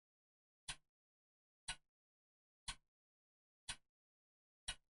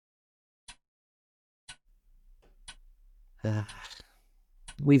Uh,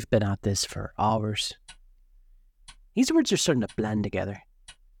 we've been at this for hours. These words are starting to blend together.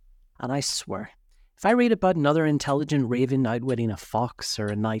 And I swear, if I read about another intelligent raven outwitting a fox or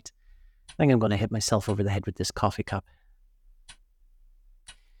a knight, I think I'm going to hit myself over the head with this coffee cup.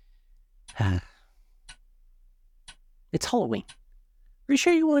 It's Halloween. Are you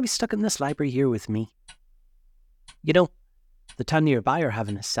sure you want to be stuck in this library here with me? You know, the town nearby are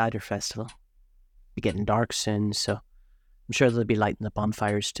having a cider festival. Be getting dark soon, so I'm sure they'll be lighting the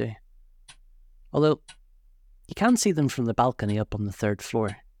bonfires too. Although, you can see them from the balcony up on the 3rd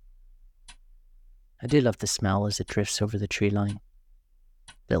floor. I do love the smell as it drifts over the tree line.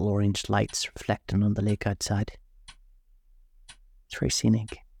 Little orange lights reflecting on the lake outside. It's very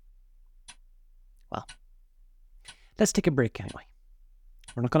scenic. Well, let's take a break anyway.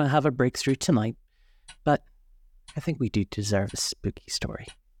 We're not going to have a breakthrough tonight, but I think we do deserve a spooky story,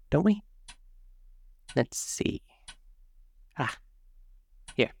 don't we? Let's see.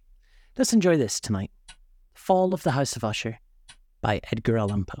 Here. Let's enjoy this tonight. Fall of the House of Usher by Edgar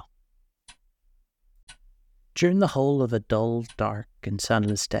Allan Poe. During the whole of a dull, dark and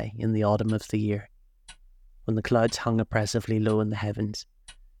sunless day in the autumn of the year, when the clouds hung oppressively low in the heavens,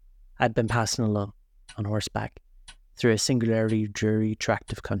 I had been passing along, on horseback, through a singularly dreary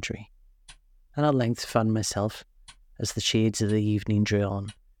tract of country, and at length found myself, as the shades of the evening drew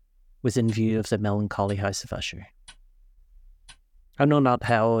on, within view of the melancholy House of Usher. I know not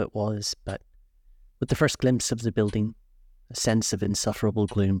how it was, but with the first glimpse of the building, a sense of insufferable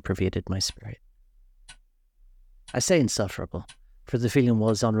gloom pervaded my spirit. I say insufferable, for the feeling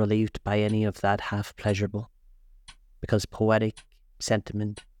was unrelieved by any of that half-pleasurable, because poetic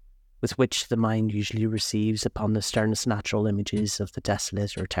sentiment with which the mind usually receives upon the sternest natural images of the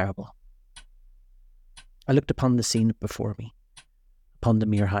desolate or terrible. I looked upon the scene before me, upon the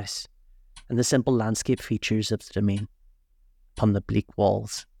mere house, and the simple landscape features of the domain, upon the bleak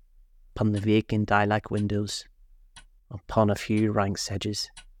walls, upon the vacant eye-like windows, upon a few rank sedges,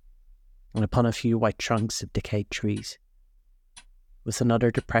 and upon a few white trunks of decayed trees, with an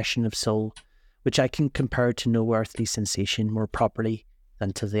utter depression of soul which I can compare to no earthly sensation more properly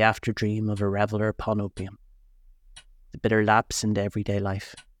than to the after-dream of a reveller upon opium, the bitter lapse into everyday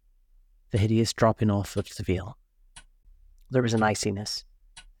life, the hideous dropping off of the veil. There was an iciness,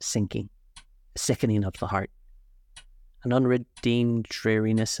 a sinking, a sickening of the heart, an unredeemed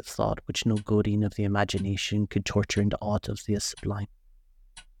dreariness of thought which no goading of the imagination could torture into aught of the sublime.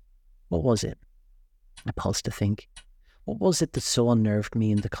 What was it? I paused to think. What was it that so unnerved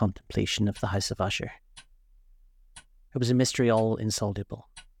me in the contemplation of the House of Usher? It was a mystery all insoluble,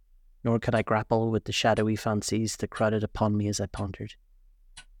 nor could I grapple with the shadowy fancies that crowded upon me as I pondered.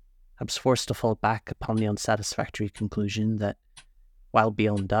 I was forced to fall back upon the unsatisfactory conclusion that, while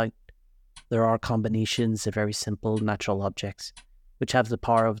beyond doubt, there are combinations of very simple natural objects which have the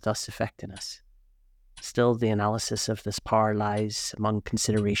power of thus affecting us. Still, the analysis of this power lies among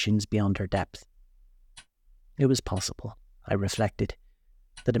considerations beyond our depth. It was possible, I reflected,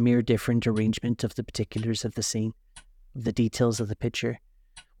 that a mere different arrangement of the particulars of the scene, of the details of the picture,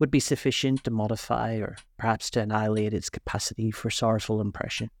 would be sufficient to modify or perhaps to annihilate its capacity for sorrowful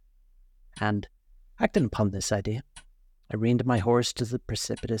impression. And, acting upon this idea, I reined my horse to the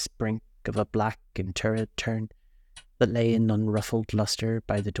precipitous brink of a black and turret turn that lay in unruffled lustre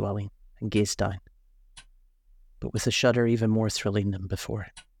by the dwelling, and gazed down, but with a shudder even more thrilling than before,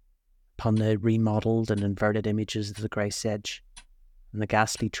 upon the remodelled and inverted images of the grey sedge, and the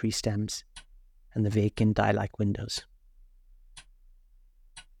ghastly tree stems, and the vacant eye-like windows.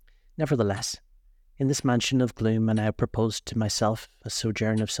 Nevertheless, in this mansion of gloom I now proposed to myself a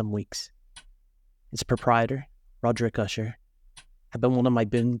sojourn of some weeks. Its proprietor, Roderick Usher, had been one of my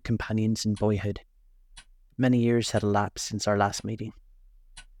boon companions in boyhood. Many years had elapsed since our last meeting.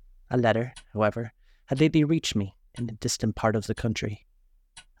 A letter, however, had lately reached me in a distant part of the country,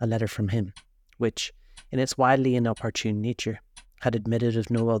 a letter from him, which, in its widely inopportune nature, had admitted of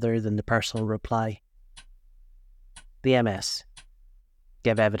no other than the personal reply. The MS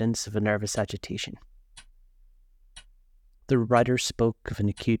gave evidence of a nervous agitation. The writer spoke of an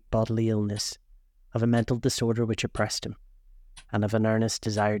acute bodily illness, of a mental disorder which oppressed him, and of an earnest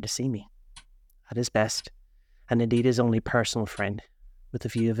desire to see me, at his best, and indeed his only personal friend, with the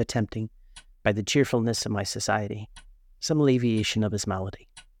view of attempting, by the cheerfulness of my society, some alleviation of his malady.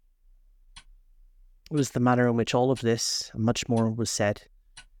 It was the manner in which all of this, and much more, was said.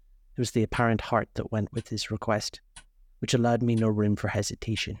 It was the apparent heart that went with his request, which allowed me no room for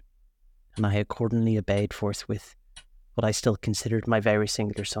hesitation, and I accordingly obeyed forthwith what I still considered my very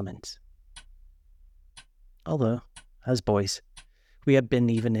singular summons. Although, as boys, we had been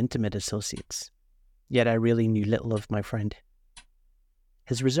even intimate associates, yet I really knew little of my friend.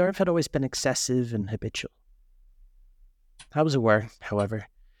 His reserve had always been excessive and habitual. I was aware, however,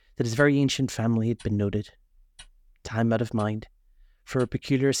 that his very ancient family had been noted, time out of mind, for a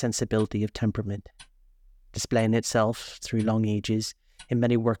peculiar sensibility of temperament, displaying itself through long ages in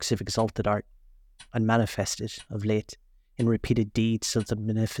many works of exalted art, and manifested, of late, in repeated deeds of the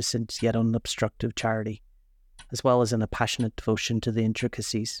beneficent yet unobstructive charity, as well as in a passionate devotion to the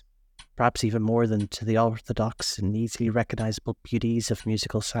intricacies, perhaps even more than to the orthodox and easily recognisable beauties of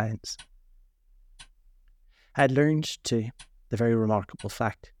musical science. I had learned, too, the very remarkable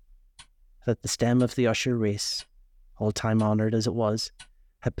fact that the stem of the Usher race, all time honoured as it was,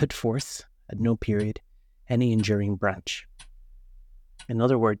 had put forth, at no period, any enduring branch. In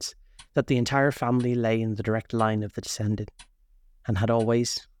other words, that the entire family lay in the direct line of the descendant, and had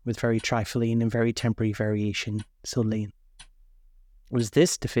always, with very trifling and very temporary variation, so lain. It was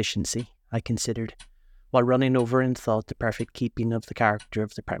this deficiency, I considered, while running over in thought the perfect keeping of the character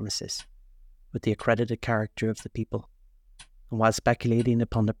of the premises, with the accredited character of the people, and while speculating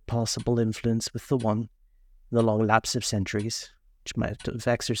upon the possible influence with the one, in the long lapse of centuries, which might have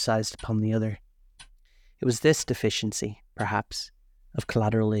exercised upon the other. It was this deficiency, perhaps, of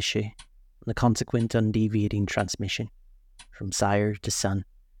collateral issue, and the consequent undeviating transmission, from sire to son,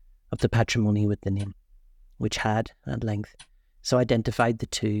 of the patrimony within him, which had, at length, so identified the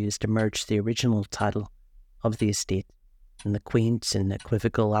two as to merge the original title of the estate in the quaint and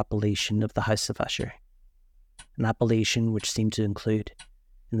equivocal appellation of the House of Usher, an appellation which seemed to include,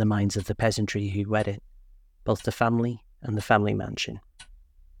 in the minds of the peasantry who read it, both the family and the family mansion.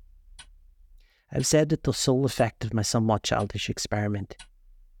 I have said that the sole effect of my somewhat childish experiment,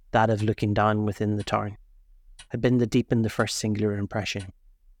 that of looking down within the tarn, had been to deepen the first singular impression.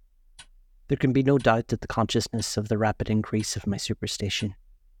 There can be no doubt that the consciousness of the rapid increase of my superstition,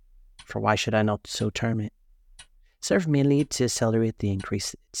 for why should I not so term it, served mainly to accelerate the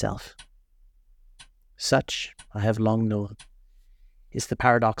increase itself. Such, I have long known, is the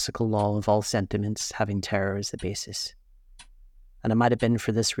paradoxical law of all sentiments having terror as the basis. And it might have been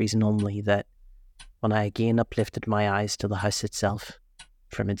for this reason only that, when I again uplifted my eyes to the house itself,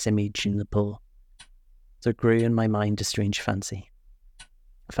 from its image in the pool, there grew in my mind a strange fancy.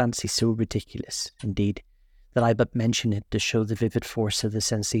 A fancy so ridiculous, indeed, that I but mention it to show the vivid force of the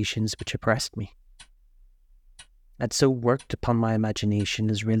sensations which oppressed me. I had so worked upon my imagination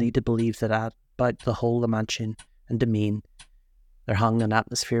as really to believe that about the whole of the mansion and demesne there hung an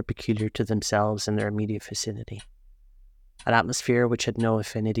atmosphere peculiar to themselves and their immediate vicinity, an atmosphere which had no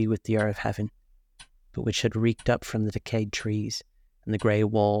affinity with the air of heaven, but which had reeked up from the decayed trees and the grey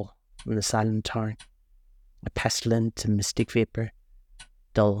wall and the silent tarn, a pestilent and mystic vapour,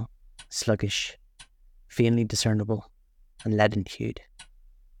 dull, sluggish, faintly discernible, and leaden-hued.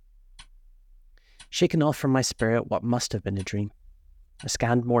 Shaken off from my spirit what must have been a dream, I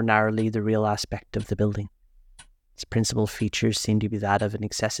scanned more narrowly the real aspect of the building. Its principal features seemed to be that of an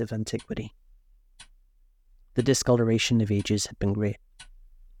excessive antiquity. The discoloration of ages had been great.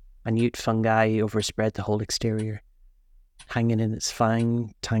 Minute fungi overspread the whole exterior, hanging in its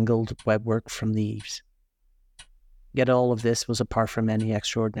fine, tangled webwork from the eaves. Yet all of this was apart from any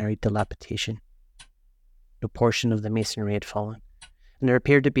extraordinary dilapidation. No portion of the masonry had fallen, and there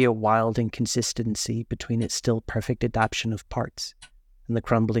appeared to be a wild inconsistency between its still perfect adaptation of parts and the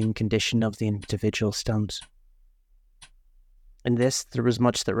crumbling condition of the individual stones. In this there was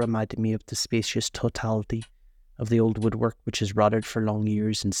much that reminded me of the spacious totality of the old woodwork which has rotted for long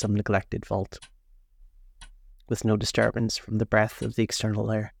years in some neglected vault, with no disturbance from the breath of the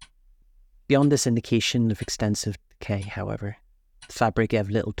external air. Beyond this indication of extensive decay, however, the fabric gave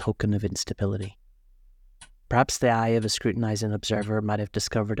little token of instability. Perhaps the eye of a scrutinising observer might have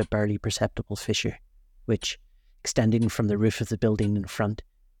discovered a barely perceptible fissure, which, extending from the roof of the building in front,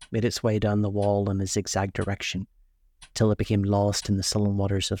 made its way down the wall in a zigzag direction, till it became lost in the sullen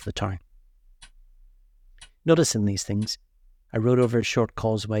waters of the tarn. Noticing these things, I rode over a short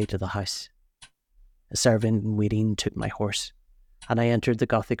causeway to the house. A servant in waiting took my horse, and I entered the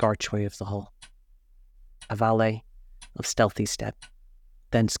Gothic archway of the hall. A valet, of stealthy step,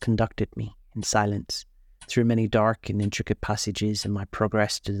 thence conducted me, in silence, through many dark and intricate passages in my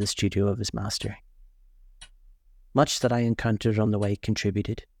progress to the studio of his master. Much that I encountered on the way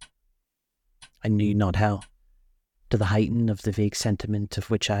contributed, I knew not how, to the heighten of the vague sentiment of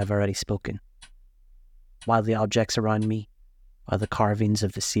which I have already spoken. While the objects around me, while the carvings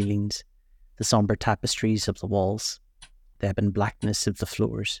of the ceilings, the sombre tapestries of the walls, the ebon blackness of the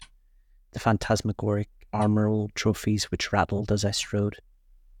floors, the phantasmagoric armorial trophies which rattled as I strode,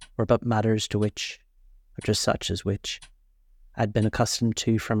 were but matters to which, or to such as which, I had been accustomed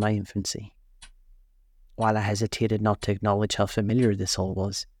to from my infancy. While I hesitated not to acknowledge how familiar this all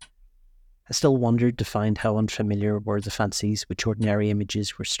was, I still wondered to find how unfamiliar were the fancies which ordinary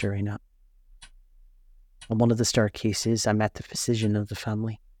images were stirring up. On one of the staircases, I met the physician of the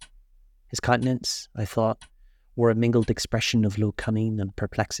family. His countenance, I thought, wore a mingled expression of low cunning and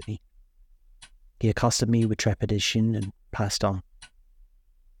perplexity. He accosted me with trepidation and passed on.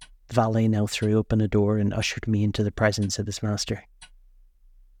 The valet now threw open a door and ushered me into the presence of his master.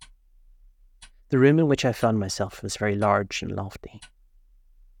 The room in which I found myself was very large and lofty.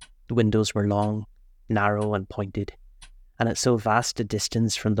 The windows were long, narrow and pointed, and at so vast a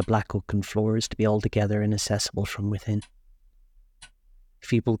distance from the black oaken floors to be altogether inaccessible from within.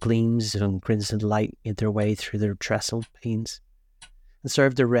 Feeble gleams of crimson light made their way through their trestled panes, and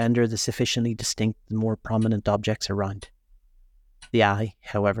served to render the sufficiently distinct the more prominent objects around. The eye,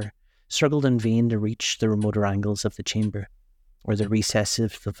 however, struggled in vain to reach the remoter angles of the chamber, or the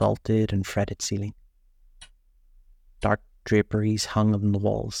recesses of the vaulted and fretted ceiling. Dark draperies hung on the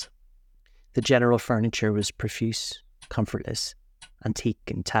walls. The general furniture was profuse, comfortless, antique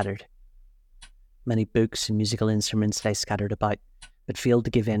and tattered. Many books and musical instruments lay scattered about, but failed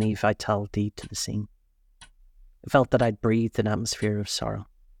to give any vitality to the scene. I felt that I'd breathed an atmosphere of sorrow.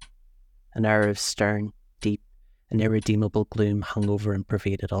 An air of stern, deep, and irredeemable gloom hung over and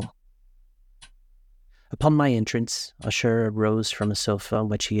pervaded all. Upon my entrance, Usher arose from a sofa on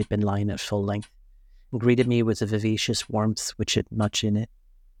which he had been lying at full length, and greeted me with a vivacious warmth which had much in it,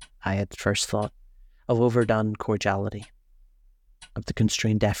 I had first thought, of overdone cordiality, of the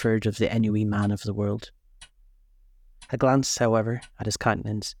constrained effort of the ennuyé man of the world. A glance, however, at his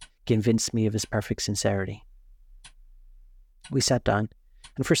countenance convinced me of his perfect sincerity. We sat down,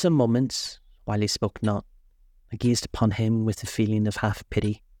 and for some moments, while he spoke not, I gazed upon him with a feeling of half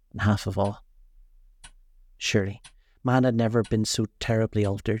pity and half of awe. Surely, man had never been so terribly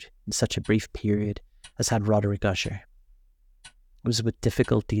altered in such a brief period as had Roderick Usher. It was with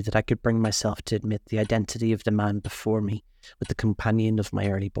difficulty that I could bring myself to admit the identity of the man before me with the companion of my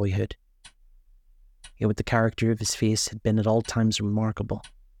early boyhood. Yet the character of his face had been at all times remarkable,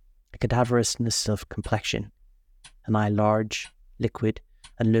 a cadaverousness of complexion, an eye large, liquid,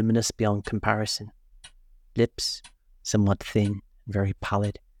 and luminous beyond comparison, lips somewhat thin and very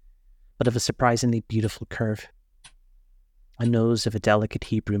pallid, but of a surprisingly beautiful curve, a nose of a delicate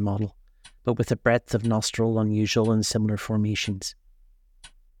Hebrew model, but with a breadth of nostril unusual in similar formations,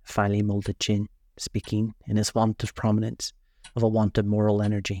 a finely moulded chin, speaking, in his want of prominence, of a want of moral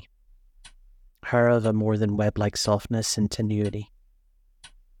energy, hair of a more than web-like softness and tenuity.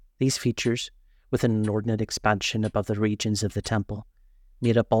 These features, with an inordinate expansion above the regions of the temple,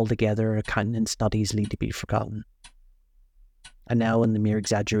 made up altogether a countenance not easily to be forgotten. And now, in the mere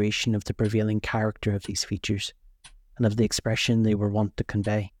exaggeration of the prevailing character of these features, and of the expression they were wont to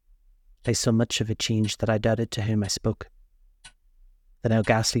convey, lay so much of a change that I doubted to whom I spoke. The now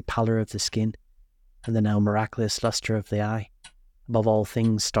ghastly pallor of the skin, and the now miraculous lustre of the eye, above all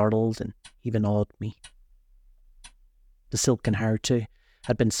things startled and even awed me. The silken hair, too,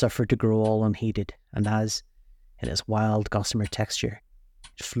 had been suffered to grow all unheeded, and as, in its wild gossamer texture,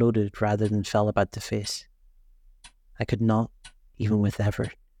 it floated rather than fell about the face, I could not, even with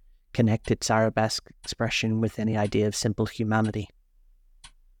effort, connect its arabesque expression with any idea of simple humanity.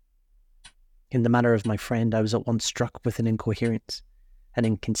 In the manner of my friend, I was at once struck with an incoherence, an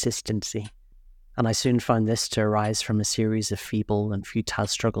inconsistency, and I soon found this to arise from a series of feeble and futile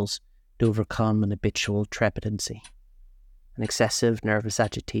struggles to overcome an habitual trepidancy, an excessive nervous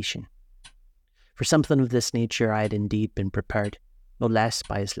agitation. For something of this nature I had indeed been prepared, no less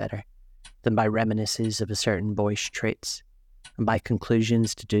by his letter, than by reminiscences of a certain boyish traits, and by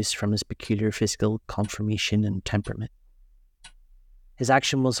conclusions deduced from his peculiar physical conformation and temperament. His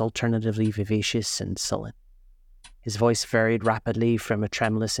action was alternatively vivacious and sullen. His voice varied rapidly from a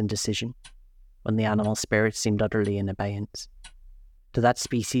tremulous indecision, when the animal spirit seemed utterly in abeyance, to that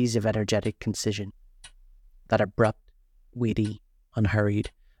species of energetic concision, that abrupt, weighty,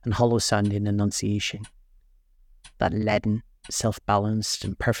 unhurried, and hollow-sounding enunciation, that leaden, self-balanced,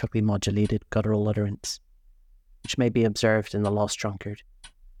 and perfectly modulated guttural utterance, which may be observed in the lost drunkard,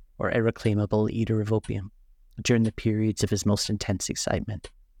 or irreclaimable eater of opium, during the periods of his most intense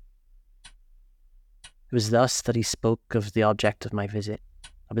excitement. It was thus that he spoke of the object of my visit,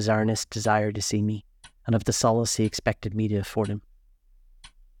 of his earnest desire to see me, and of the solace he expected me to afford him.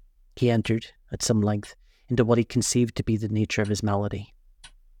 He entered, at some length, into what he conceived to be the nature of his malady.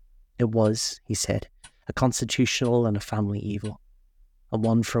 It was, he said, a constitutional and a family evil, and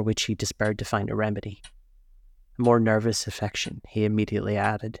one for which he despaired to find a remedy. A more nervous affection, he immediately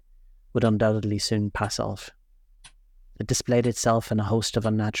added, would undoubtedly soon pass off. It displayed itself in a host of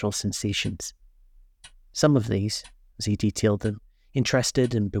unnatural sensations. Some of these, as he detailed them,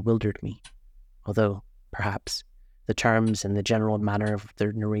 interested and bewildered me, although, perhaps, the terms and the general manner of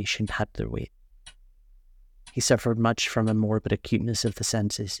their narration had their weight. He suffered much from a morbid acuteness of the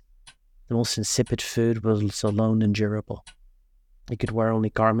senses. The most insipid food was alone endurable. He could wear only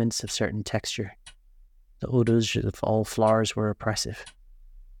garments of certain texture. The odours of all flowers were oppressive.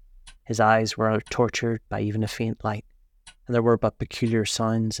 His eyes were tortured by even a faint light, and there were but peculiar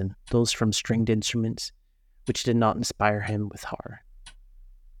sounds, and those from stringed instruments, which did not inspire him with horror.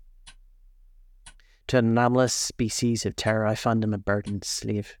 To an anomalous species of terror I found him a burdened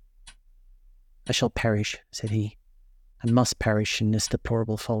slave. "I shall perish," said he. "I must perish in this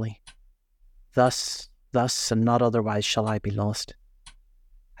deplorable folly. Thus, and not otherwise shall I be lost.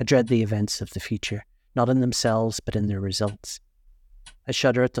 I dread the events of the future, not in themselves, but in their results. I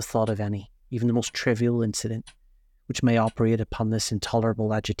shudder at the thought of any, even the most trivial incident, which may operate upon this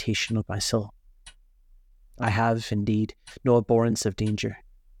intolerable agitation of my soul. I have, indeed, no abhorrence of danger,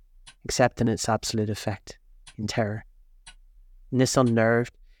 except in its absolute effect, in terror. In this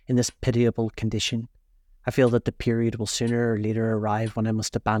unnerved, in this pitiable condition, I feel that the period will sooner or later arrive when I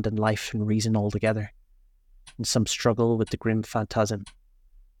must abandon life and reason altogether, in some struggle with the grim phantasm,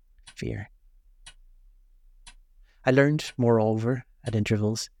 fear. I learned, moreover, at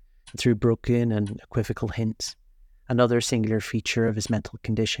intervals, and through broken and equivocal hints, another singular feature of his mental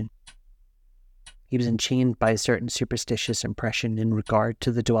condition. He was enchained by a certain superstitious impression in regard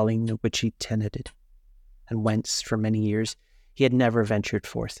to the dwelling in which he tenanted, and whence, for many years, he had never ventured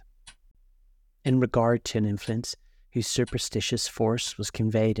forth. In regard to an influence whose superstitious force was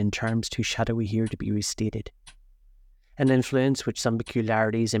conveyed in terms too shadowy here to be restated. An influence which some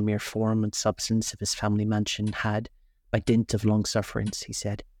peculiarities in mere form and substance of his family mansion had, by dint of long sufferance, he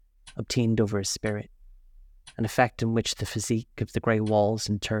said, obtained over his spirit. An effect in which the physique of the grey walls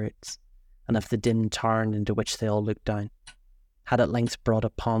and turrets, and of the dim tarn into which they all looked down, had at length brought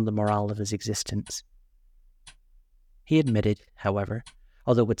upon the morale of his existence. He admitted, however,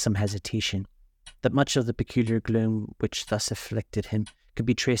 although with some hesitation, that much of the peculiar gloom which thus afflicted him could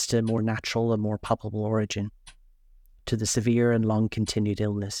be traced to a more natural and more palpable origin, to the severe and long-continued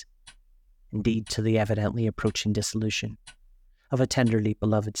illness, indeed to the evidently approaching dissolution, of a tenderly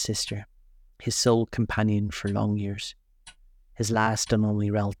beloved sister, his sole companion for long years, his last and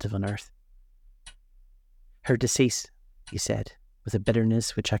only relative on earth. Her decease, he said, with a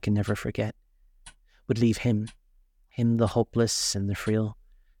bitterness which I can never forget, would leave him the hopeless and the frail,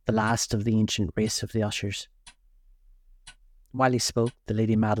 the last of the ancient race of the Ushers. While he spoke, the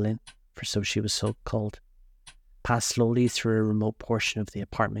Lady Madeline, for so she was so called, passed slowly through a remote portion of the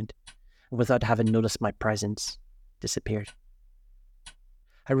apartment, and without having noticed my presence, disappeared.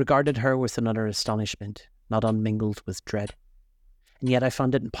 I regarded her with an utter astonishment, not unmingled with dread, and yet I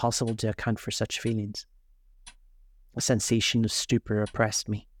found it impossible to account for such feelings. A sensation of stupor oppressed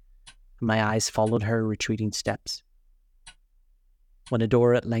me, and my eyes followed her retreating steps. When a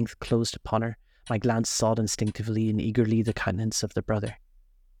door at length closed upon her, my glance sought instinctively and eagerly the countenance of the brother.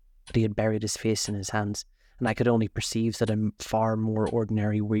 But he had buried his face in his hands, and I could only perceive that a far more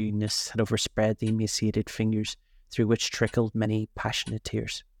ordinary weariness had overspread the emaciated fingers through which trickled many passionate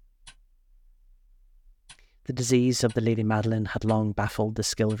tears. The disease of the Lady Madeline had long baffled the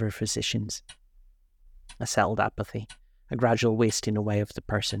skill of her physicians. A settled apathy, a gradual wasting away of the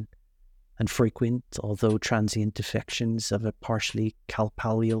person, and frequent, although transient affections of a partially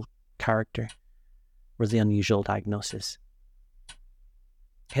calpalial character were the unusual diagnosis.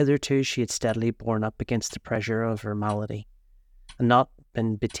 Hitherto she had steadily borne up against the pressure of her malady, and not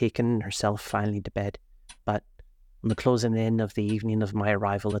been betaken herself finally to bed, but, on the closing in of the evening of my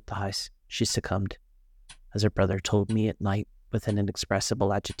arrival at the house, she succumbed, as her brother told me at night with an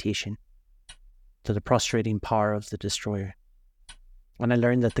inexpressible agitation, to the prostrating power of the destroyer. When I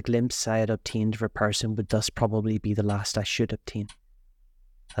learned that the glimpse I had obtained of her person would thus probably be the last I should obtain,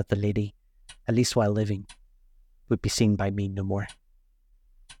 that the lady, at least while living, would be seen by me no more.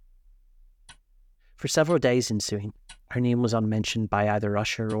 For several days ensuing, her name was unmentioned by either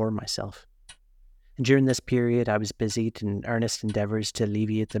Usher or myself, and during this period I was busied in earnest endeavours to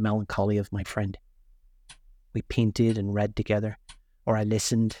alleviate the melancholy of my friend. We painted and read together, or I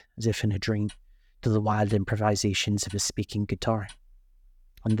listened, as if in a dream, to the wild improvisations of his speaking guitar.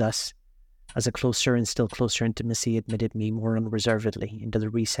 And thus, as a closer and still closer intimacy admitted me more unreservedly into the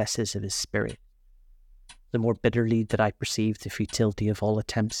recesses of his spirit, the more bitterly did I perceive the futility of all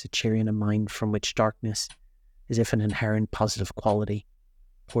attempts at cheering a mind from which darkness, as if an inherent positive quality,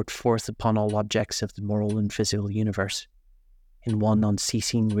 poured forth upon all objects of the moral and physical universe, in one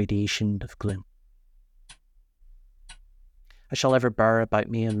unceasing radiation of gloom. I shall ever bear about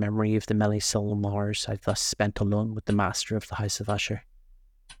me in memory of the millisolemn hours I thus spent alone with the master of the house of Usher.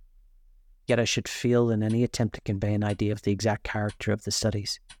 Yet I should feel in any attempt to convey an idea of the exact character of the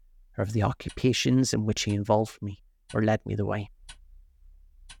studies, or of the occupations in which he involved me, or led me the way.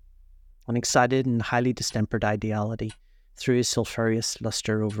 An excited and highly distempered ideality threw his sulphureous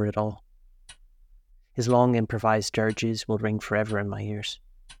lustre over it all. His long improvised dirges will ring forever in my ears.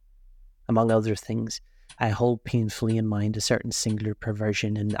 Among other things, I hold painfully in mind a certain singular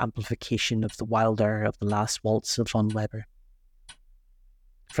perversion and amplification of the wild air of the last waltz of von Weber.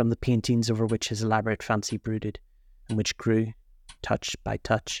 From the paintings over which his elaborate fancy brooded, and which grew, touch by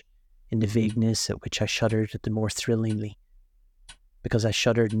touch, into vagueness at which I shuddered the more thrillingly, because I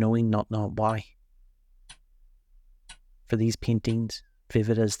shuddered knowing not why. For these paintings,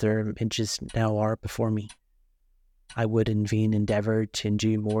 vivid as their images now are before me, I would in vain endeavour to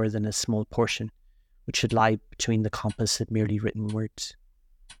endue more than a small portion, which should lie between the compass of merely written words.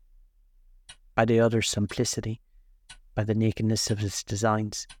 By the utter simplicity, by the nakedness of his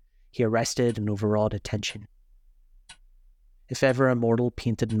designs, he arrested and overawed attention. If ever a mortal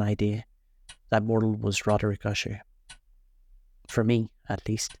painted an idea, that mortal was Roderick Usher. For me, at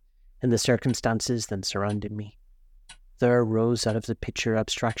least, in the circumstances then surrounding me, there arose out of the picture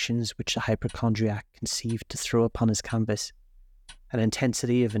abstractions which the hypochondriac conceived to throw upon his canvas, an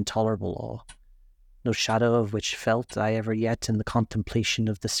intensity of intolerable awe, no shadow of which felt I ever yet in the contemplation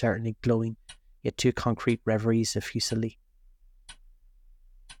of the certainly glowing, yet too concrete reveries of Fuseli.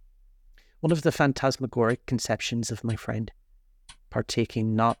 One of the phantasmagoric conceptions of my friend,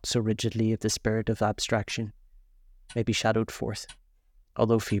 partaking not so rigidly of the spirit of abstraction, may be shadowed forth,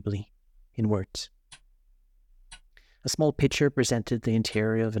 although feebly, in words. A small picture presented the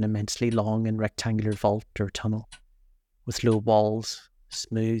interior of an immensely long and rectangular vault or tunnel, with low walls,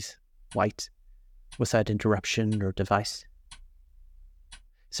 smooth, white, without interruption or device.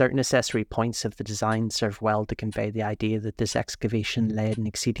 Certain accessory points of the design serve well to convey the idea that this excavation lay at an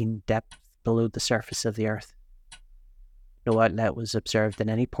exceeding depth below the surface of the earth. No outlet was observed in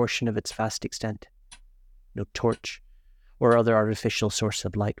any portion of its vast extent. No torch or other artificial source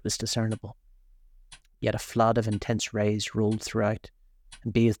of light was discernible. Yet a flood of intense rays rolled throughout,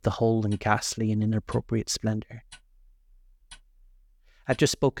 and bathed the whole in ghastly and inappropriate splendour. I have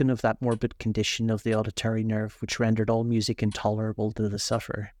just spoken of that morbid condition of the auditory nerve which rendered all music intolerable to the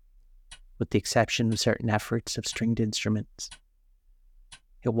sufferer, with the exception of certain efforts of stringed instruments.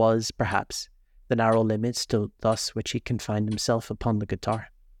 It was, perhaps, the narrow limits to thus which he confined himself upon the guitar,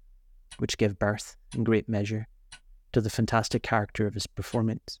 which gave birth, in great measure, to the fantastic character of his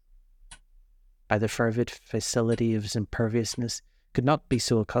performance. By the fervid facility of his imperviousness, could not be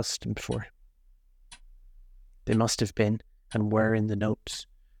so accustomed before. They must have been, and were in the notes,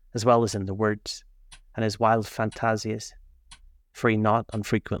 as well as in the words, and his wild fantasias, for he not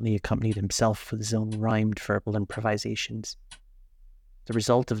unfrequently accompanied himself with his own rhymed verbal improvisations. The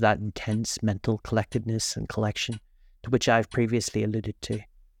result of that intense mental collectedness and collection to which I have previously alluded to,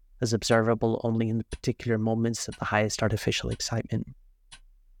 as observable only in the particular moments of the highest artificial excitement.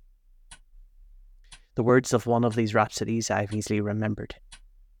 The words of one of these rhapsodies I have easily remembered.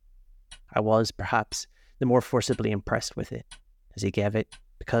 I was, perhaps, the more forcibly impressed with it, as he gave it,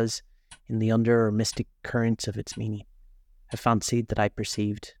 because, in the under or mystic currents of its meaning, I fancied that I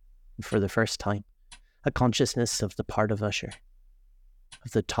perceived, for the first time, a consciousness of the part of Usher,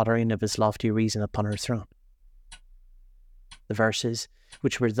 of the tottering of his lofty reason upon her throne. The verses,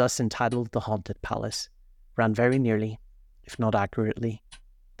 which were thus entitled The Haunted Palace, ran very nearly, if not accurately,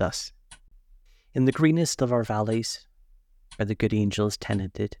 thus. In the greenest of our valleys, where the good angels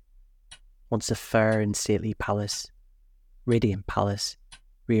tenanted, once a fair and stately palace, radiant palace,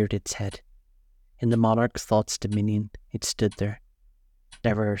 reared its head. In the monarch's thought's dominion it stood there,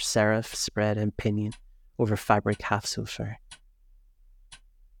 never seraph spread and pinion over fabric half so fair.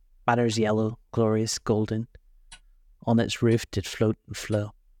 Banners yellow, glorious, golden, on its roof did float and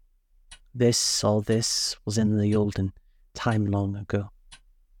flow. All this was in the olden time long ago.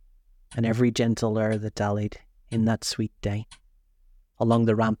 And every gentle air that dallied in that sweet day, along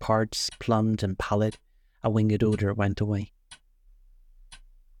the ramparts, plumbed and pallid, a winged odour went away.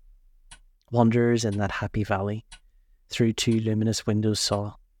 Wanderers in that happy valley, through 2 luminous windows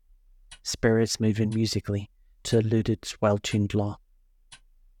saw spirits moving musically to a luted, well-tuned law.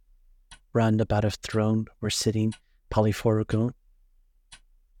 Round about a throne were sitting Polyphorogone.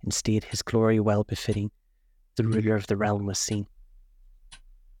 In state his glory well befitting, the ruler of the realm was seen.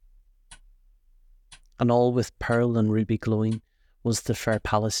 And all with pearl and ruby glowing was the fair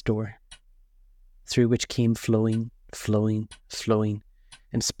palace door, through which came flowing,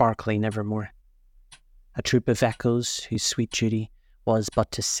 and sparkling evermore, a troop of echoes whose sweet duty was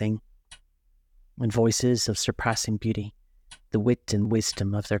but to sing, in voices of surpassing beauty, the wit and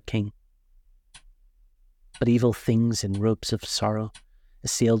wisdom of their king. But evil things in robes of sorrow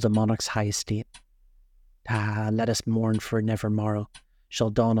assailed the monarch's high estate. Ah, let us mourn, for never morrow shall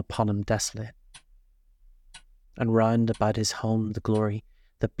dawn upon him desolate. And round about his home the glory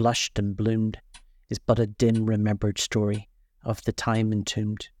that blushed and bloomed is but a dim remembered story of the time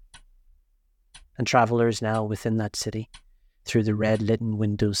entombed. And travellers now within that city through the red litten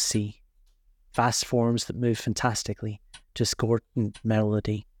windows see vast forms that move fantastically to discordant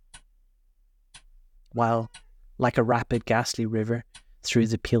melody, while, like a rapid ghastly river through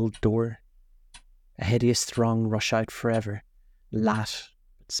the peeled door, a hideous throng rush out forever, laugh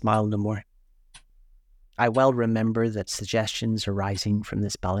but smile no more. I well remember that suggestions arising from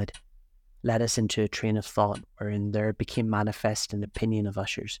this ballad led us into a train of thought wherein there became manifest an opinion of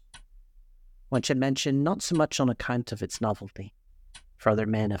Usher's, which I mention not so much on account of its novelty, for other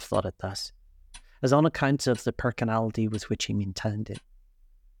men have thought it thus, as on account of the personality with which he maintained it.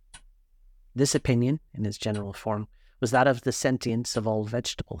 This opinion, in its general form, was that of the sentience of all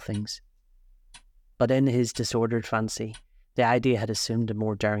vegetable things. But in his disordered fancy, the idea had assumed a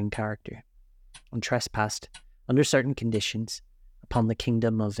more daring character, and trespassed, under certain conditions, upon the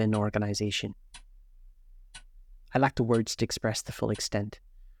kingdom of inorganization. I lack the words to express the full extent,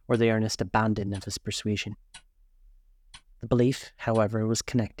 or the earnest abandon of his persuasion. The belief, however, was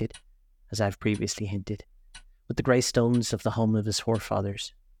connected, as I have previously hinted, with the grey stones of the home of his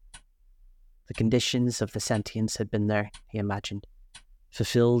forefathers. The conditions of the sentience had been there, he imagined,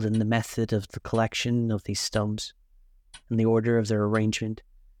 fulfilled in the method of the collection of these stones, and the order of their arrangement,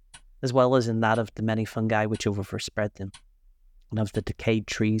 as well as in that of the many fungi which overspread them, and of the decayed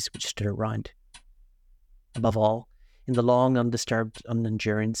trees which stood around. Above all, in the long undisturbed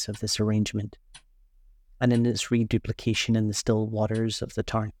unendurance of this arrangement, and in its reduplication in the still waters of the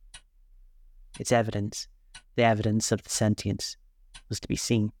tarn. Its evidence, the evidence of the sentience, was to be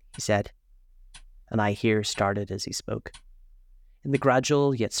seen, he said, and I here started as he spoke, in the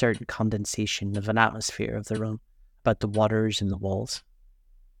gradual yet certain condensation of an atmosphere of their own about the waters and the walls.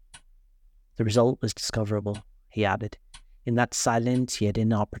 The result was discoverable, he added, in that silent yet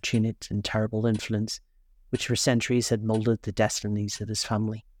inopportunate and terrible influence which for centuries had moulded the destinies of his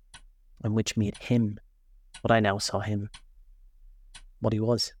family, and which made him, what I now saw him, what he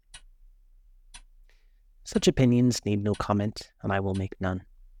was. Such opinions need no comment, and I will make none.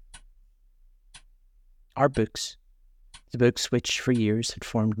 Our books, the books which for years had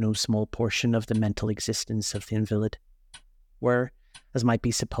formed no small portion of the mental existence of the invalid, were, as might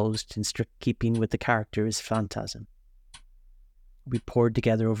be supposed, in strict keeping with the character as phantasm. We pored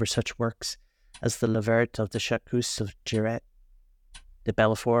together over such works as the Levert of the Chacus of Giret, the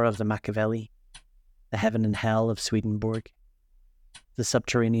Bellefour of the Machiavelli, the Heaven and Hell of Swedenborg, the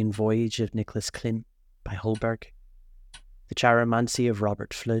Subterranean Voyage of Nicholas Klim by Holberg, the Chiromancy of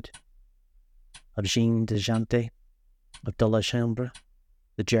Robert Flood, of Jean de Jante, of de la Chambre,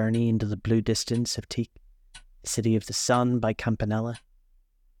 the Journey into the Blue Distance of Tieck, the City of the Sun by Campanella.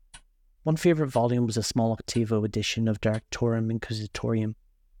 One favourite volume was a small octavo edition of Directorum Inquisitorium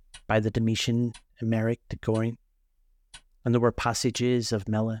by the Domitian Emeric de Gorin, and there were passages of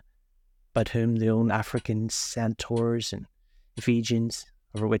Mela, about whom the own African centaurs and Ephesians,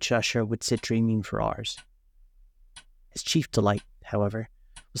 over which Usher would sit dreaming for hours. His chief delight, however,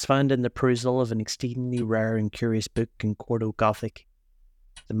 was found in the perusal of an exceedingly rare and curious book in Quarto Gothic,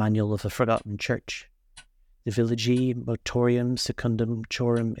 the Manual of a Forgotten Church, the Villagi Motorium Secundum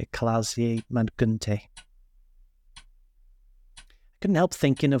Chorum Ecclesiae Magunte. I couldn't help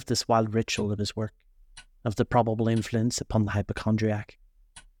thinking of this wild ritual of his work, of the probable influence upon the hypochondriac,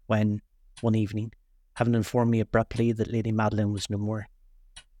 when, one evening, having informed me abruptly that Lady Madeline was no more,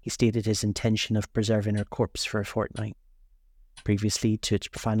 he stated his intention of preserving her corpse for a fortnight, previously to its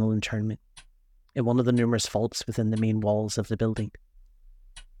final interment, in one of the numerous vaults within the main walls of the building.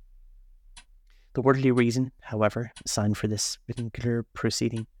 The worldly reason, however, assigned for this particular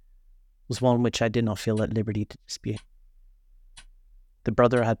proceeding was one which I did not feel at liberty to dispute. The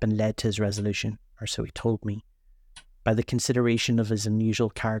brother had been led to his resolution, or so he told me, by the consideration of his unusual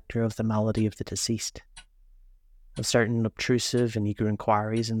character of the malady of the deceased, of certain obtrusive and eager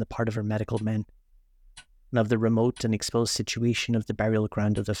inquiries on the part of her medical men, and of the remote and exposed situation of the burial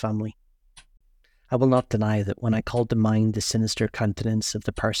ground of the family. I will not deny that when I called to mind the sinister countenance of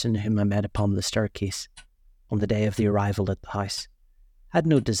the person whom I met upon the staircase on the day of the arrival at the house, I had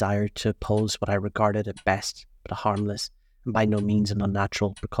no desire to oppose what I regarded at best but a harmless and by no means an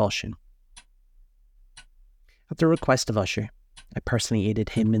unnatural precaution. At the request of Usher, I personally aided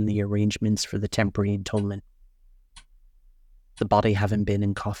him in the arrangements for the temporary entombment. The body having been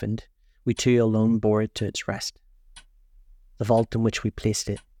encoffined, we two alone bore it to its rest. The vault in which we placed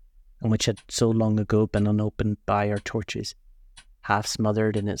it, and which had so long ago been unopened by our torches, half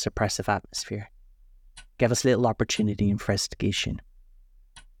smothered in its oppressive atmosphere, gave us little opportunity for investigation.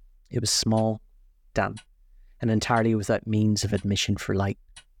 It was small, damp, and entirely without means of admission for light,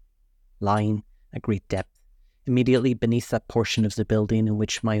 lying at great depth, immediately beneath that portion of the building in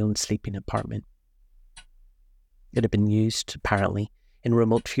which my own sleeping apartment. It had been used, apparently, in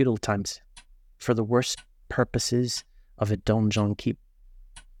remote feudal times, for the worst purposes of a donjon keep,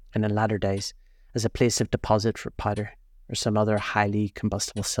 and in latter days, as a place of deposit for powder or some other highly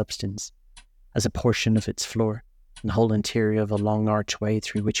combustible substance, as a portion of its floor, and the whole interior of a long archway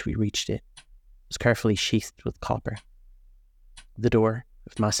through which we reached it, was carefully sheathed with copper. The door,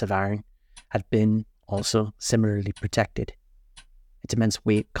 of massive iron, had been, also, similarly protected. Its immense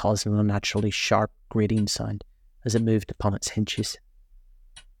weight caused an unnaturally sharp, grating sound as it moved upon its hinges.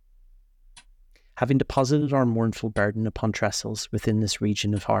 Having deposited our mournful burden upon trestles within this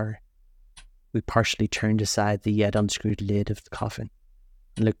region of horror, we partially turned aside the yet unscrewed lid of the coffin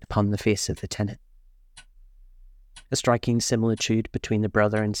and looked upon the face of the tenant. A striking similitude between the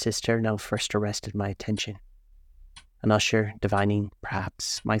brother and sister now first arrested my attention, and Usher, divining,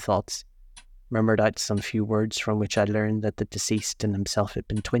 perhaps, my thoughts, murmured out some few words from which I learned that the deceased and himself had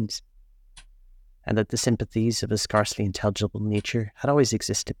been twins, and that the sympathies of a scarcely intelligible nature had always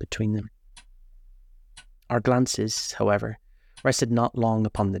existed between them. Our glances, however, rested not long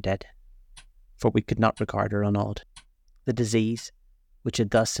upon the dead, for we could not regard her unawed. The disease, which had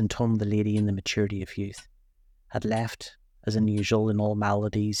thus entombed the lady in the maturity of youth, had left, as unusual in all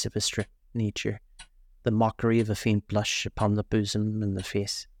maladies of a strict nature, the mockery of a faint blush upon the bosom and the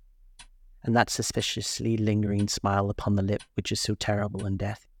face, and that suspiciously lingering smile upon the lip which is so terrible in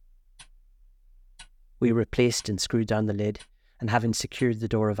death. We replaced and screwed down the lid, and having secured the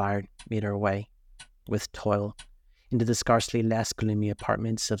door of iron, made our way, with toil, into the scarcely less gloomy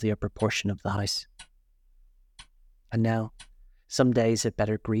apartments of the upper portion of the house. And now, some days of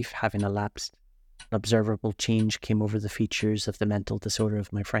better grief having elapsed, an observable change came over the features of the mental disorder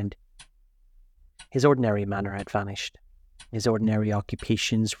of my friend. His ordinary manner had vanished. His ordinary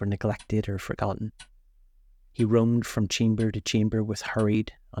occupations were neglected or forgotten. He roamed from chamber to chamber with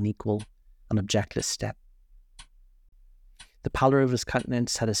hurried, unequal, and objectless step. The pallor of his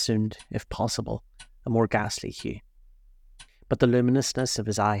countenance had assumed, if possible, a more ghastly hue, but the luminousness of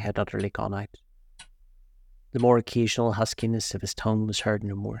his eye had utterly gone out. The more occasional huskiness of his tone was heard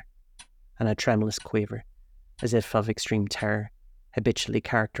no more, and a tremulous quaver, as if of extreme terror, habitually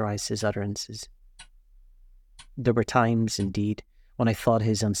characterized his utterances. There were times, indeed, when I thought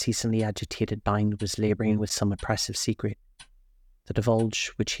his unceasingly agitated mind was labouring with some oppressive secret, to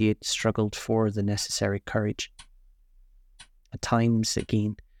divulge which he had struggled for the necessary courage. At times,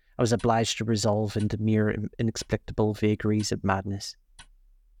 again, I was obliged to resolve into mere inexplicable vagaries of madness,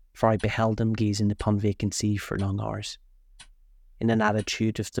 for I beheld him gazing upon vacancy for long hours, in an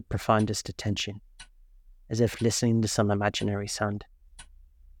attitude of the profoundest attention, as if listening to some imaginary sound.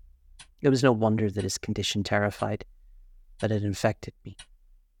 It was no wonder that his condition terrified, that it infected me.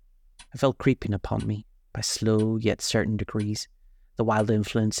 I felt creeping upon me, by slow yet certain degrees, the wild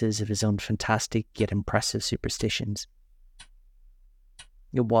influences of his own fantastic yet impressive superstitions.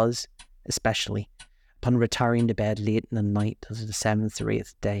 It was, especially, upon retiring to bed late in the night of the 7th or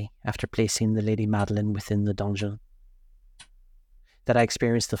 8th day after placing the Lady Madeline within the donjon, that I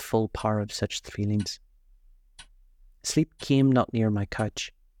experienced the full power of such feelings. Sleep came not near my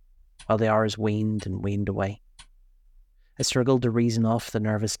couch, while the hours waned and waned away. I struggled to reason off the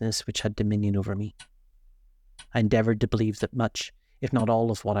nervousness which had dominion over me. I endeavoured to believe that much, if not all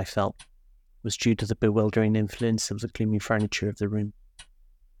of what I felt, was due to the bewildering influence of the gloomy furniture of the room,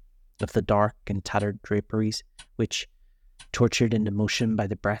 of the dark and tattered draperies which, tortured into motion by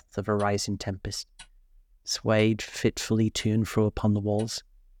the breath of a rising tempest, swayed fitfully to and fro upon the walls,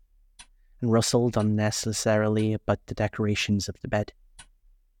 and rustled unnecessarily about the decorations of the bed.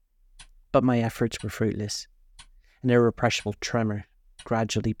 But my efforts were fruitless. An irrepressible tremor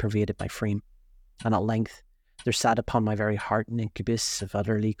gradually pervaded my frame, and at length there sat upon my very heart an incubus of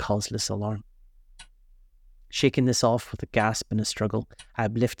utterly causeless alarm. Shaking this off with a gasp and a struggle, I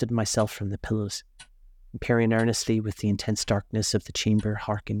uplifted myself from the pillows, and peering earnestly with the intense darkness of the chamber,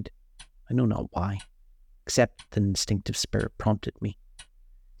 hearkened, I know not why, except an instinctive spirit prompted me,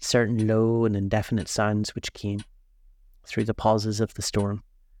 certain low and indefinite sounds which came, through the pauses of the storm,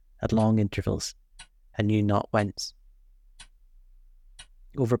 at long intervals, I knew not whence.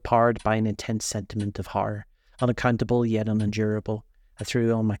 Overpowered by an intense sentiment of horror, Unaccountable yet unendurable, I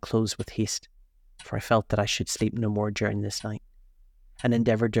threw on my clothes with haste, for I felt that I should sleep no more during this night, and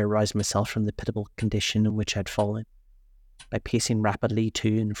endeavoured to arouse myself from the pitiable condition in which I had fallen, by pacing rapidly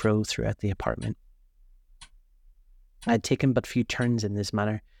to and fro throughout the apartment. I had taken but few turns in this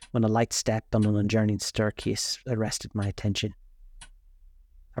manner when a light step on an adjoining staircase arrested my attention.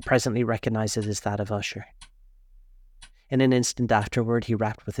 I presently recognised it as that of Usher. In an instant afterward, he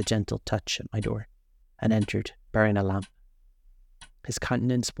rapped with a gentle touch at my door, and entered, bearing a lamp. His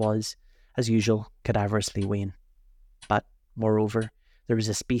countenance was, as usual, cadaverously wan, but, moreover, there was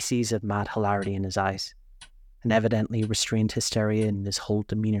a species of mad hilarity in his eyes, and evidently restrained hysteria in his whole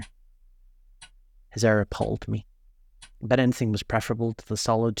demeanour. His air appalled me, but anything was preferable to the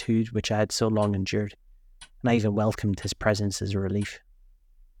solitude which I had so long endured, and I even welcomed his presence as a relief.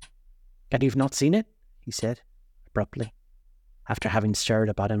 "And you've not seen it?" he said, abruptly, after having stared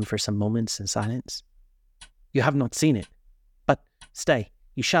about him for some moments in silence. "You have not seen it? But stay,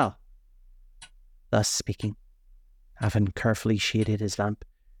 you shall." Thus speaking, having carefully shaded his lamp,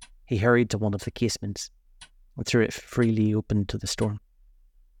 he hurried to one of the casements, and threw it freely open to the storm.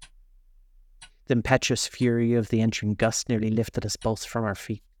 The impetuous fury of the entering gust nearly lifted us both from our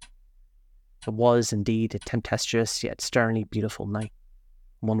feet. It was, indeed, a tempestuous yet sternly beautiful night,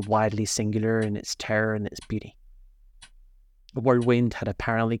 one widely singular in its terror and its beauty. A whirlwind had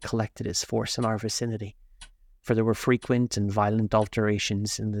apparently collected its force in our vicinity, for there were frequent and violent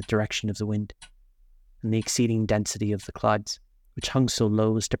alterations in the direction of the wind, and the exceeding density of the clouds, which hung so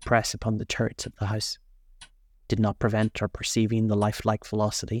low as to press upon the turrets of the house, did not prevent our perceiving the lifelike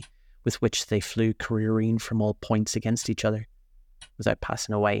velocity with which they flew careering from all points against each other, without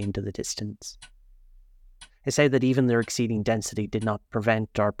passing away into the distance. I say that even their exceeding density did not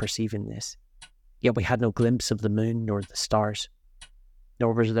prevent our perceiving this, yet we had no glimpse of the moon nor the stars,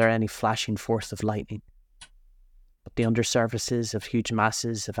 nor was there any flashing forth of lightning, but the undersurfaces of huge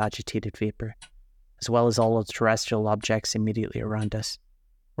masses of agitated vapour, as well as all the terrestrial objects immediately around us,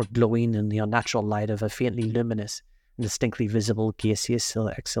 were glowing in the unnatural light of a faintly luminous and distinctly visible gaseous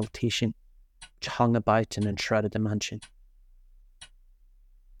exhalation which hung about and enshrouded the mansion.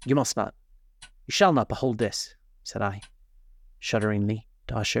 "You must not, you shall not behold this," said I, shudderingly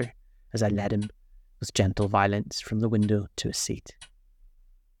to Usher, as I led him, with gentle violence, from the window to a seat.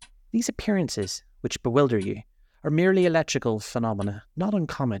 "These appearances, which bewilder you, are merely electrical phenomena, not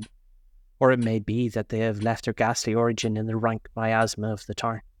uncommon, or it may be that they have left their ghastly origin in the rank miasma of the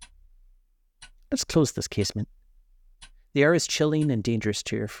tarn. Let's close this casement. The air is chilling and dangerous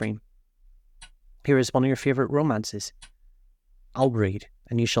to your frame. Here is one of your favourite romances. I'll read,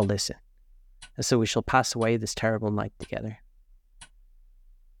 and you shall listen, and so we shall pass away this terrible night together."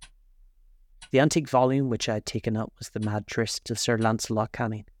 The antique volume which I had taken up was the Mad Tryst of Sir Lancelot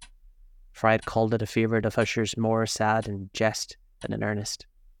Canning, for I had called it a favourite of Usher's more sad in jest than in earnest.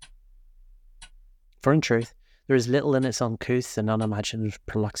 For in truth, there is little in its uncouth and unimaginative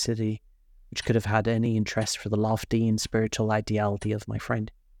prolixity which could have had any interest for the lofty and spiritual ideality of my friend.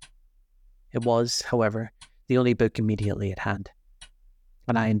 It was, however, the only book immediately at hand,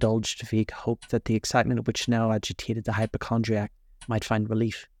 and I indulged a vague hope that the excitement which now agitated the hypochondriac might find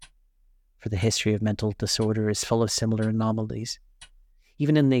relief, for the history of mental disorder is full of similar anomalies,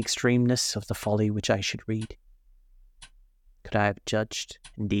 even in the extremeness of the folly which I should read. Could I have judged,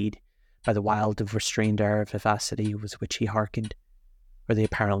 indeed, by the wild and restrained air of vivacity with which he hearkened, or they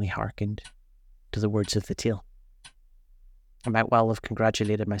apparently hearkened, to the words of the tale, I might well have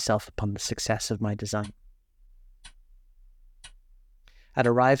congratulated myself upon the success of my design. I had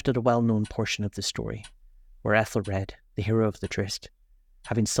arrived at a well-known portion of the story, where Ethelred, the hero of the tryst,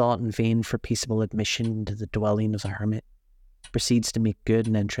 having sought in vain for peaceable admission into the dwelling of the hermit, proceeds to make good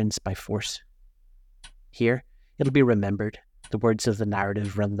an entrance by force. Here, it'll be remembered, the words of the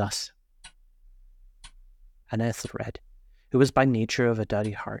narrative run thus: "And Ethelred, who was by nature of a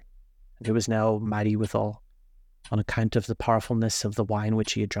doughty heart, and who was now mighty withal, on account of the powerfulness of the wine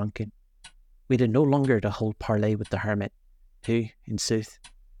which he had drunken, waited no longer to hold parley with the hermit, who, in sooth,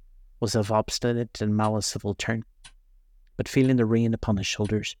 was of obstinate and maliceful turn, but feeling the rain upon his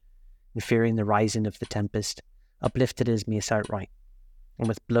shoulders, and fearing the rising of the tempest, uplifted his mace outright, and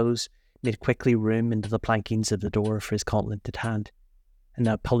with blows made quickly room into the plankings of the door for his gauntleted hand, and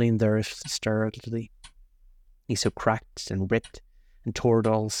now pulling therewith sturdily, he so cracked and ripped and tore it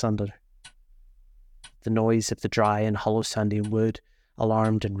all asunder. The noise of the dry and hollow sounding wood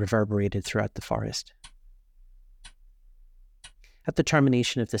alarmed and reverberated throughout the forest." At the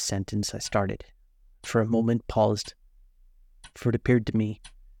termination of this sentence I started, for a moment paused, for it appeared to me,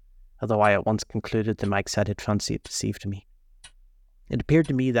 although I at once concluded that my excited fancy had deceived me, it appeared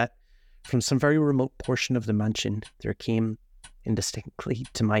to me that, From some very remote portion of the mansion, there came indistinctly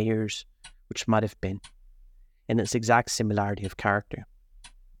to my ears, which might have been, in its exact similarity of character,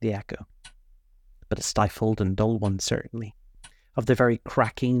 the echo, but a stifled and dull one certainly, of the very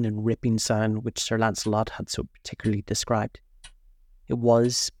cracking and ripping sound which Sir Lancelot had so particularly described. It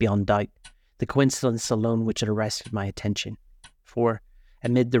was, beyond doubt, the coincidence alone which had arrested my attention, for,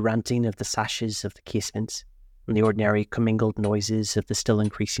 amid the ranting of the sashes of the casements, and the ordinary commingled noises of the still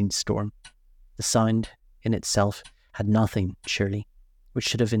increasing storm, the sound, in itself, had nothing, surely, which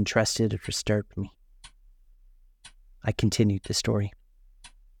should have interested or disturbed me. I continued the story.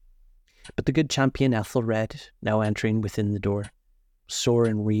 But the good champion Ethelred, now entering within the door, was sore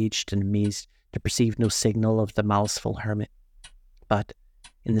enraged and amazed to perceive no signal of the maliceful hermit, but,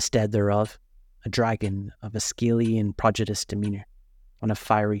 in the stead thereof, a dragon of a scaly and prejudiced demeanour, on a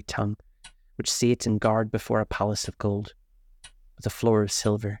fiery tongue, which sate in guard before a palace of gold, with a floor of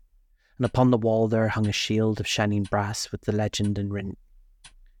silver, and upon the wall there hung a shield of shining brass with the legend enwritten,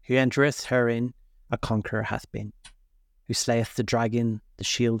 "Who entereth herein, a conqueror hath been. Who slayeth the dragon, the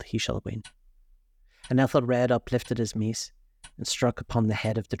shield he shall win." And Ethelred uplifted his mace, and struck upon the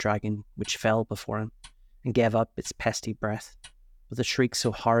head of the dragon, which fell before him, and gave up its pesty breath, with a shriek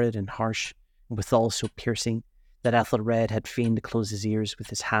so horrid and harsh, and withal so piercing, that Ethelred had fain to close his ears with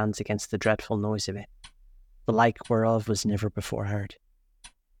his hands against the dreadful noise of it, the like whereof was never before heard.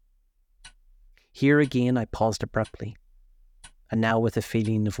 Here again I paused abruptly, and now with a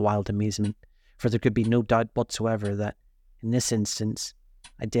feeling of wild amazement, for there could be no doubt whatsoever that, in this instance,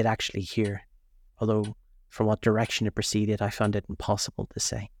 I did actually hear, although from what direction it proceeded I found it impossible to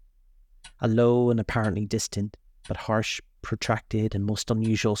say, a low and apparently distant, but harsh, protracted, and most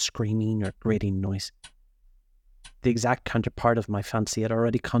unusual screaming or grating noise. The exact counterpart of my fancy had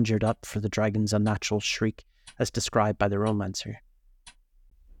already conjured up for the dragon's unnatural shriek as described by the romancer.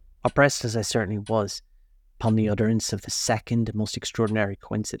 Oppressed as I certainly was, upon the utterance of the second and most extraordinary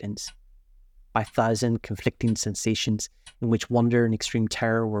coincidence, by 1,000 conflicting sensations in which wonder and extreme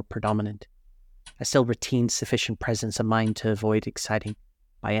terror were predominant, I still retained sufficient presence of mind to avoid exciting,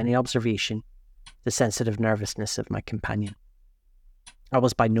 by any observation, the sensitive nervousness of my companion. I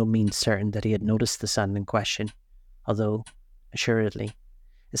was by no means certain that he had noticed the sound in question, although, assuredly,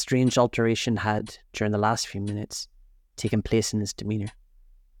 a strange alteration had, during the last few minutes, taken place in his demeanour.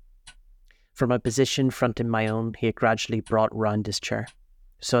 From a position fronting my own, he had gradually brought round his chair,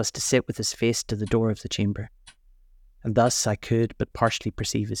 so as to sit with his face to the door of the chamber, and thus I could but partially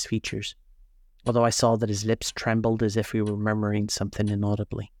perceive his features, although I saw that his lips trembled as if he were murmuring something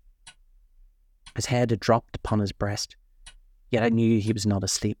inaudibly. His head had dropped upon his breast, yet I knew he was not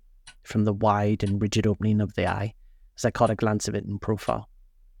asleep, from the wide and rigid opening of the eye, as I caught a glance of it in profile.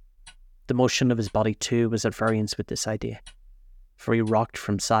 The motion of his body, too, was at variance with this idea, for he rocked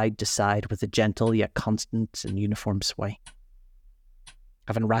from side to side with a gentle yet constant and uniform sway.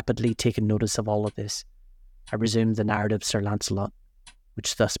 Having rapidly taken notice of all of this, I resumed the narrative of Sir Lancelot,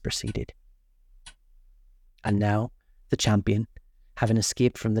 which thus proceeded. And now, the champion, having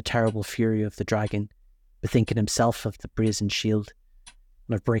escaped from the terrible fury of the dragon, bethinking himself of the brazen shield,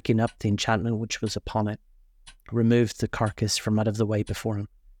 and of breaking up the enchantment which was upon it, removed the carcass from out of the way before him,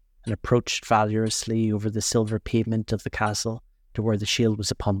 and approached valorously over the silver pavement of the castle to where the shield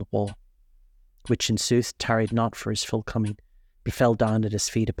was upon the wall, which in sooth tarried not for his full coming, but fell down at his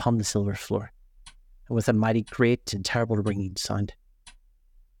feet upon the silver floor, and with a mighty great and terrible ringing sound.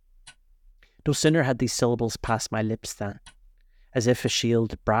 No sooner had these syllables passed my lips than, as if a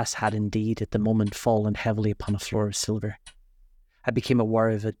shield of brass had indeed at the moment fallen heavily upon a floor of silver, I became aware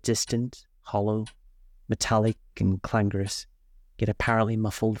of a distant, hollow, metallic and clangorous, yet apparently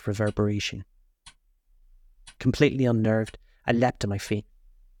muffled reverberation. Completely unnerved, I leapt to my feet,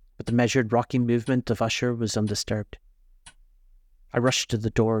 but the measured rocking movement of Usher was undisturbed. I rushed to the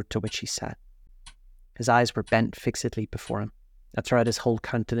door to which he sat. His eyes were bent fixedly before him, and throughout his whole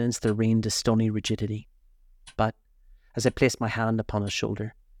countenance there reigned a stony rigidity. But, as I placed my hand upon his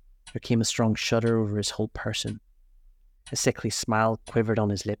shoulder, there came a strong shudder over his whole person. A sickly smile quivered on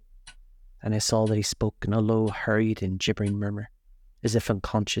his lip, and I saw that he spoke in a low, hurried and gibbering murmur, as if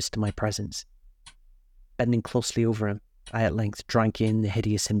unconscious to my presence. Bending closely over him, I at length drank in the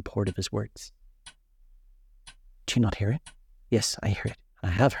hideous import of his words. "Do you not hear it? Yes, I hear it,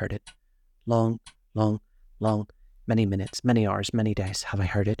 and I have heard it. Long, many minutes, many hours, many days have I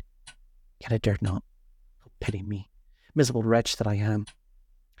heard it. Yet I dared not. Oh, pity me, miserable wretch that I am.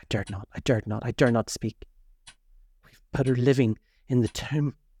 I dare not speak. We've put her living in the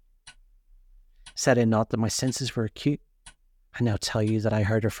tomb. Said I not that my senses were acute? I now tell you that I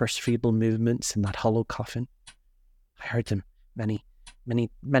heard her first feeble movements in that hollow coffin. I heard them, many,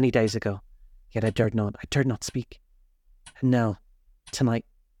 many days ago, yet I dared not speak. And now, tonight,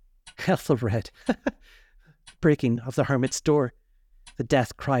 Ethelred, breaking of the hermit's door, the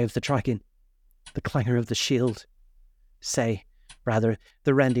death cry of the dragon, the clangor of the shield, the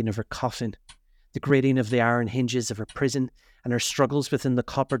rending of her coffin, the grating of the iron hinges of her prison, and her struggles within the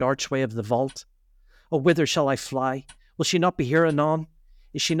coppered archway of the vault. Oh, whither shall I fly? Will she not be here anon?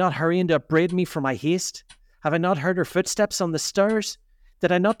 Is she not hurrying to upbraid me for my haste? Have I not heard her footsteps on the stairs?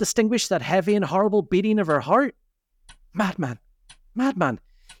 Did I not distinguish that heavy and horrible beating of her heart? Madman! Madman!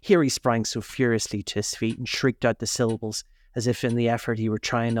 Here he sprang so furiously to his feet and shrieked out the syllables, as if in the effort he were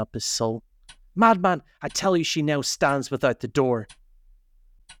trying up his soul. Madman! I tell you she now stands without the door.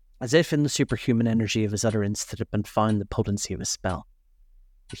 As if in the superhuman energy of his utterance that had been found the potency of a spell,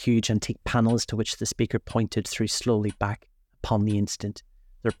 the huge antique panels to which the speaker pointed threw slowly back, upon the instant,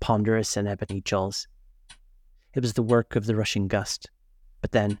 their ponderous and ebony jaws. It was the work of the rushing gust,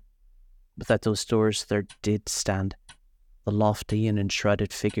 but then, without those doors, there did stand the lofty and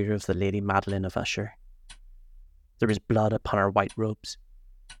enshrouded figure of the Lady Madeline of Usher. There was blood upon her white robes,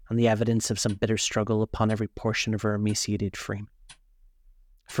 and the evidence of some bitter struggle upon every portion of her emaciated frame.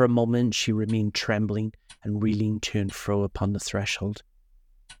 For a moment she remained trembling and reeling to and fro upon the threshold.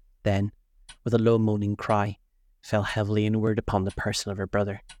 Then, with a low moaning cry, fell heavily inward upon the person of her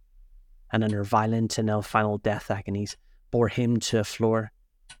brother, and in her violent and now final death agonies bore him to a floor,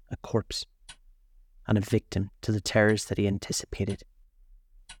 a corpse, and a victim to the terrors that he anticipated.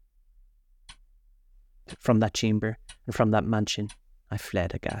 From that chamber and from that mansion I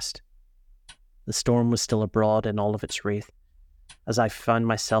fled aghast. The storm was still abroad in all of its wrath, as I found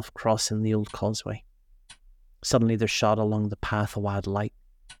myself crossing the old causeway. Suddenly there shot along the path a wild light,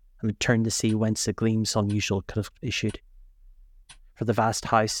 and I turned to see whence a gleam so unusual could have issued. For the vast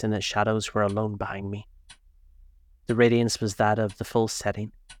house and its shadows were alone behind me. The radiance was that of the full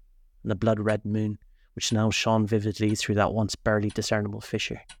setting, and the blood-red moon, which now shone vividly through that once barely discernible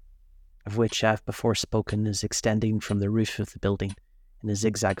fissure, of which I have before spoken as extending from the roof of the building in a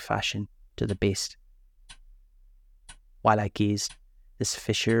zigzag fashion to the base. While I gazed, this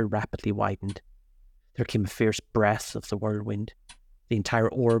fissure rapidly widened. There came a fierce breath of the whirlwind. The entire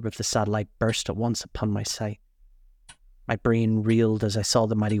orb of the satellite burst at once upon my sight. My brain reeled as I saw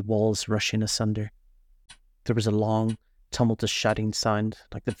the mighty walls rushing asunder. There was a long, tumultuous shouting sound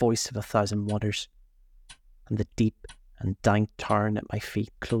like the voice of 1,000 waters, and the deep and dank tarn at my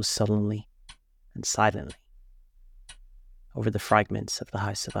feet closed sullenly and silently over the fragments of the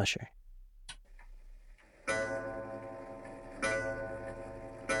house of Usher.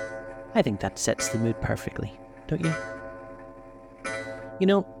 I think that sets the mood perfectly, don't you? You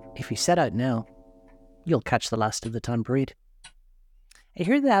know, if you set out now, you'll catch the last of the tambourine. I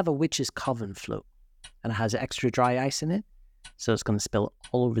hear they have a witch's coven float, and it has extra dry ice in it, so it's going to spill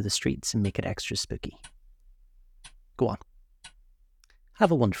all over the streets and make it extra spooky. Go on.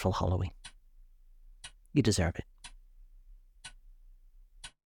 Have a wonderful Halloween. You deserve it.